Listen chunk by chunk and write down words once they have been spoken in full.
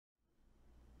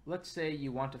Let's say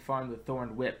you want to farm the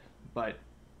Thorned Whip, but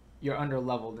you're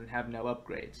underleveled and have no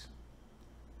upgrades.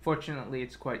 Fortunately,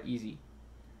 it's quite easy.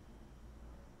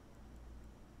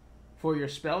 For your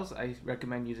spells, I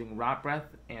recommend using Rot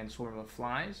Breath and Swarm of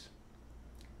Flies.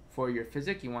 For your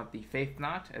physic, you want the Faith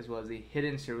Knot as well as the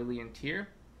Hidden Cerulean Tear,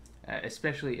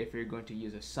 especially if you're going to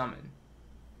use a summon.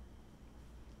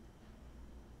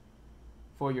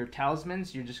 For your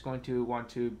talismans, you're just going to want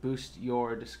to boost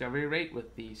your discovery rate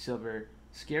with the Silver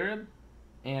Scarab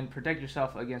and protect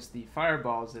yourself against the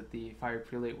fireballs that the Fire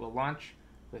Prelate will launch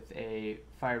with a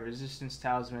Fire Resistance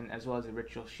Talisman as well as a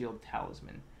Ritual Shield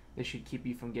Talisman. This should keep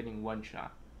you from getting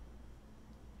one-shot.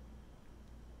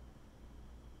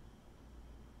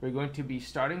 We're going to be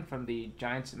starting from the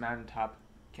Giant's Mountaintop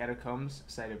Catacombs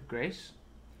Site of Grace,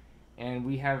 and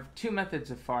we have two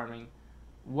methods of farming.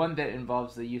 One that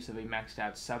involves the use of a maxed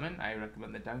out summon, I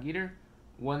recommend the Dung Eater.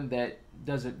 One that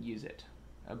doesn't use it.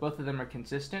 Both of them are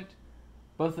consistent.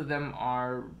 Both of them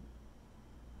are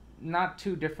not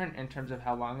too different in terms of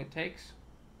how long it takes.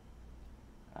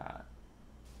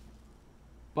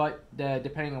 But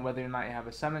depending on whether or not you have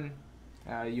a summon,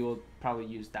 you will probably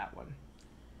use that one.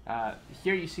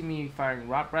 Here you see me firing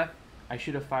Rot Breath. I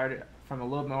should have fired it from a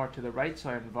little more to the right,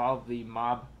 so I involve the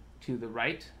mob to the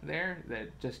right there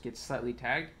that just gets slightly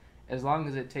tagged. As long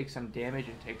as it takes some damage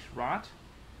and takes Rot,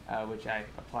 which I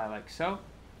apply like so,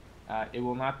 it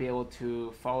will not be able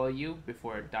to follow you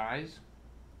before it dies,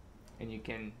 and you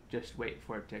can just wait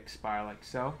for it to expire like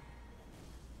so.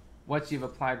 Once you've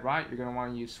applied Rot, you're going to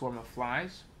want to use Swarm of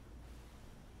Flies.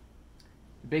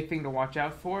 The big thing to watch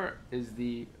out for is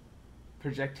the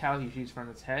projectile he shoots from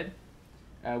its head.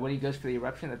 When he goes for the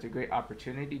eruption, that's a great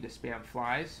opportunity to spam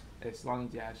flies as long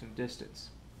as you have some distance.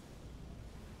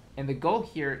 And the goal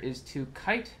here is to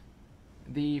kite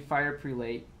the Fire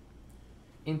Prelate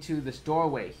into this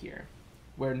doorway here,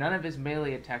 where none of his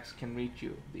melee attacks can reach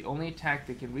you. The only attack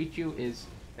that can reach you is,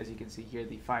 as you can see here,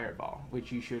 the Fireball,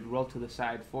 which you should roll to the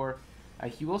side for.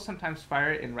 He will sometimes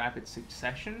fire it in rapid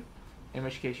succession, in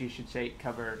which case you should say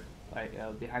cover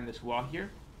behind this wall here.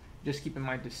 Just keep in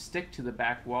mind to stick to the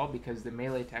back wall because the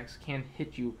melee attacks can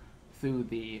hit you through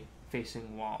the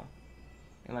facing wall.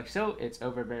 And like so, it's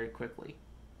over very quickly.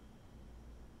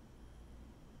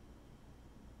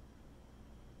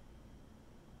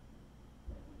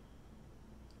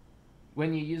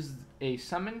 When you use a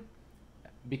summon,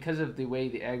 because of the way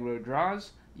the aggro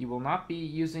draws, you will not be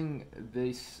using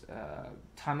this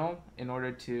tunnel in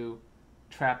order to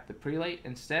trap the prelate.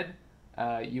 Instead,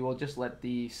 you will just let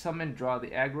the summon draw the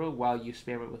aggro while you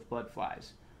spam it with blood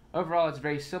flies. Overall, it's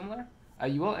very similar.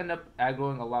 You will end up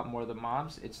aggroing a lot more of the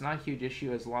mobs. It's not a huge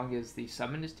issue as long as the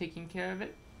summon is taking care of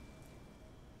it,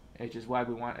 which is why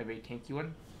we want a very tanky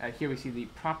one. Here we see the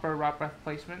proper Rot Breath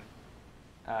placement,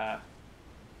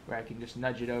 where I can just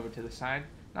nudge it over to the side.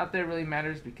 Not that it really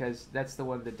matters because that's the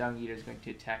one the Dung Eater is going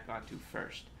to attack onto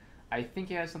first. I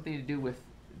think it has something to do with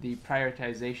the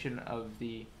prioritization of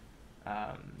the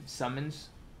summons.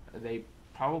 They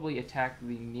probably attack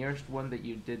the nearest one that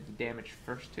you did the damage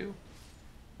first to,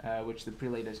 which the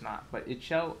prelate does not. But it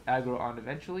shall aggro on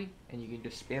eventually, and you can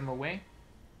just spam away,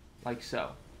 like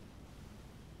so.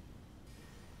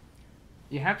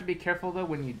 You have to be careful though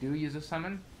when you do use a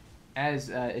summon, as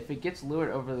if it gets lured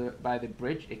over by the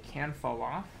bridge, it can fall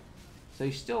off. So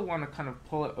you still want to kind of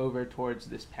pull it over towards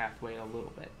this pathway a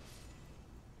little bit.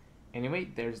 Anyway,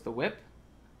 there's the whip.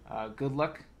 Good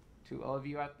luck to all of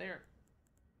you out there.